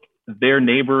look their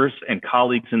neighbors and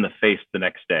colleagues in the face the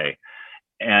next day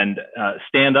and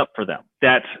stand up for them.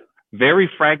 That very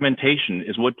fragmentation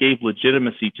is what gave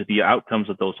legitimacy to the outcomes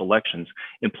of those elections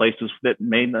in places that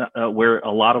where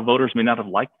a lot of voters may not have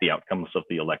liked the outcomes of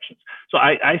the elections. So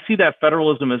I see that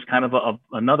federalism as kind of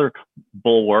another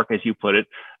bulwark, as you put it,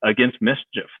 against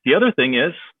mischief. The other thing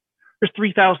is, there's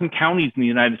 3,000 counties in the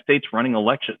United States running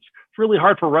elections. It's really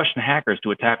hard for Russian hackers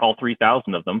to attack all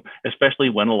 3,000 of them,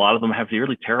 especially when a lot of them have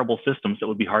really terrible systems that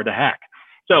would be hard to hack.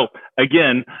 So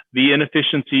again, the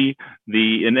inefficiency,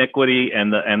 the inequity,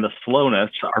 and the slowness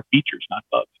are features, not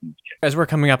bugs. As we're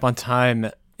coming up on time,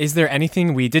 is there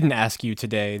anything we didn't ask you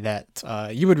today that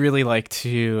you would really like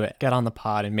to get on the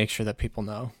pod and make sure that people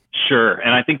know? Sure.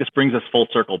 And I think this brings us full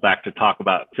circle back to talk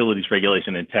about utilities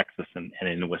regulation in Texas and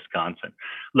in Wisconsin.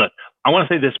 Look, I want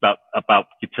to say this about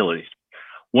utilities.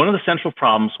 One of the central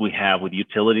problems we have with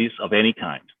utilities of any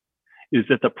kind is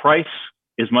that the price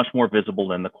is much more visible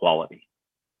than the quality,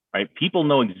 right? People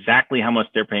know exactly how much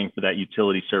they're paying for that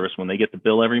utility service when they get the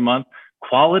bill every month.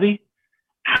 Quality,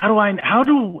 how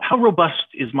robust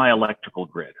is my electrical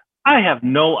grid? I have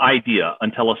no idea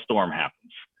until a storm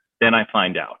happens. Then I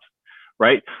find out.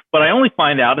 Right? But I only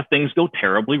find out if things go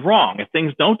terribly wrong. If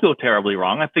things don't go terribly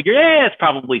wrong, I figure, it's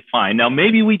probably fine. Now,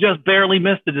 maybe we just barely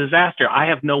missed a disaster. I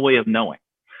have no way of knowing.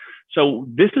 So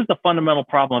this is the fundamental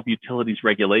problem of utilities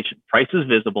regulation. Price is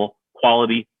visible,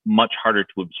 quality much harder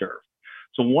to observe.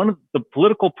 So one of the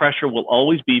political pressure will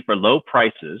always be for low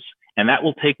prices, and that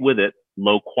will take with it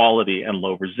low quality and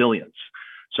low resilience.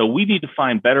 So we need to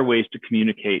find better ways to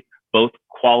communicate both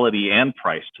quality and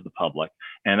price to the public.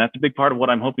 And that's a big part of what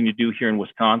I'm hoping to do here in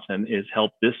Wisconsin is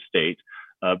help this state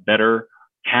better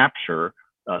capture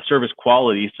service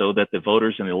quality so that the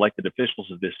voters and the elected officials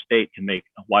of this state can make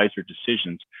wiser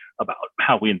decisions about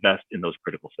how we invest in those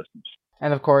critical systems.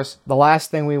 And of course, the last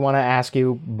thing we want to ask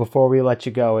you before we let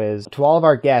you go is, to all of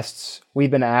our guests, we've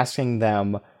been asking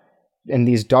them in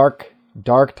these dark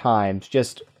times,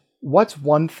 just what's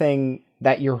one thing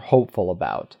that you're hopeful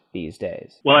about these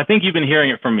days? Well, I think you've been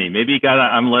hearing it from me. Maybe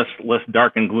I'm less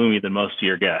dark and gloomy than most of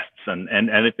your guests, and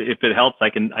if it helps, I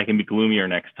can be gloomier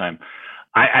next time.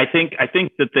 I think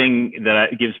the thing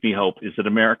that gives me hope is that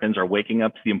Americans are waking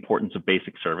up to the importance of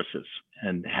basic services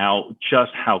and how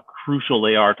crucial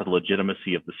they are to the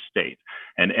legitimacy of the state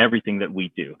and everything that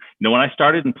we do. You know, when I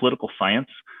started in political science,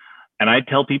 and I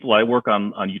tell people I work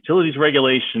on utilities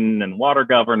regulation and water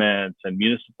governance and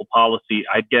municipal policy,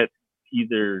 I'd get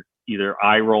either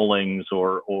eye rollings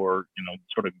or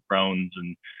sort of groans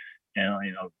and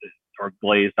or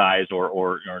glazed eyes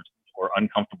or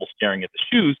uncomfortable staring at the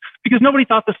shoes because nobody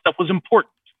thought this stuff was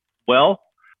important. Well,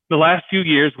 the last few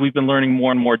years we've been learning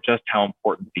more and more just how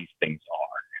important these things are.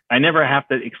 I never have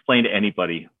to explain to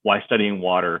anybody why studying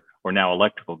water or now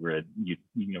electrical grid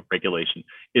regulation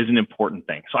is an important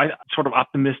thing. So I'm sort of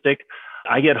optimistic.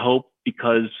 I get hope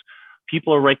because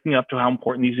people are waking up to how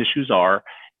important these issues are.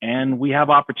 And we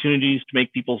have opportunities to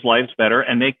make people's lives better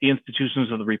and make the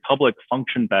institutions of the republic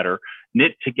function better,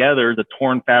 knit together the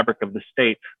torn fabric of the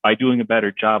state by doing a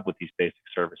better job with these basic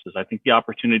services. I think the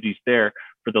opportunity is there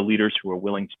for the leaders who are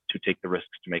willing to take the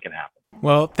risks to make it happen.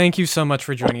 Well, thank you so much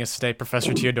for joining us today,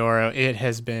 Professor Teodoro. It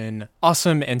has been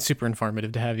awesome and super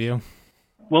informative to have you.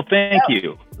 Well, thank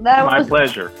you. My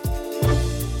pleasure.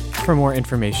 For more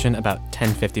information about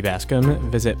 1050 Bascom,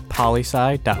 visit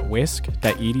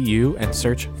polysci.wisc.edu and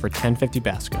search for 1050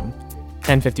 Bascom.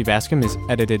 1050 Bascom is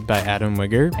edited by Adam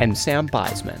Wigger and Sam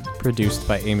Beisman, produced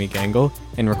by Amy Gangle,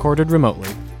 and recorded remotely.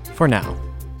 For now.